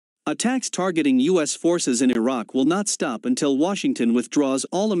Attacks targeting U.S. forces in Iraq will not stop until Washington withdraws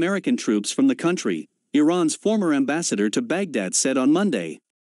all American troops from the country, Iran's former ambassador to Baghdad said on Monday.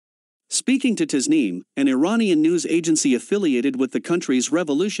 Speaking to Tasnim, an Iranian news agency affiliated with the country's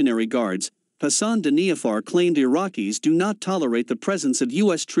Revolutionary Guards, Hassan Danaeifar claimed Iraqis do not tolerate the presence of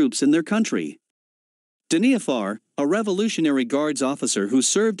U.S. troops in their country. Danaeifar, a Revolutionary Guards officer who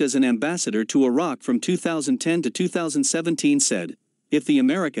served as an ambassador to Iraq from 2010 to 2017 said, "If the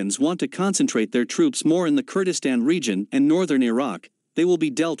Americans want to concentrate their troops more in the Kurdistan region and northern Iraq, they will be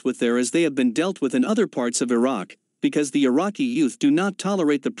dealt with there as they have been dealt with in other parts of Iraq, because the Iraqi youth do not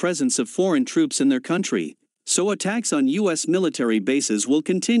tolerate the presence of foreign troops in their country, so attacks on U.S. military bases will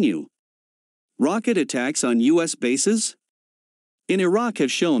continue." Rocket attacks on U.S. bases in Iraq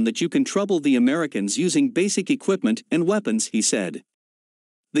have shown that you can trouble the Americans using basic equipment and weapons, he said.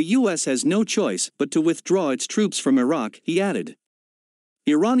 The U.S. has no choice but to withdraw its troops from Iraq, he added.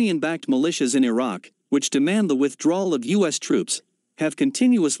 Iranian-backed militias in Iraq, which demand the withdrawal of U.S. troops, have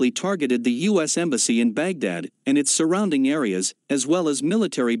continuously targeted the U.S. Embassy in Baghdad and its surrounding areas, as well as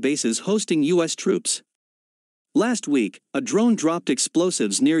military bases hosting U.S. troops. Last week, a drone dropped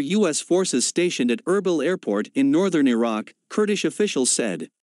explosives near U.S. forces stationed at Erbil Airport in northern Iraq, Kurdish officials said.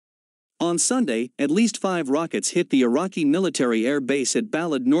 On Sunday, at least 5 rockets hit the Iraqi military air base at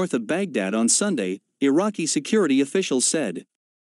Balad north of Baghdad on Sunday, Iraqi security officials said.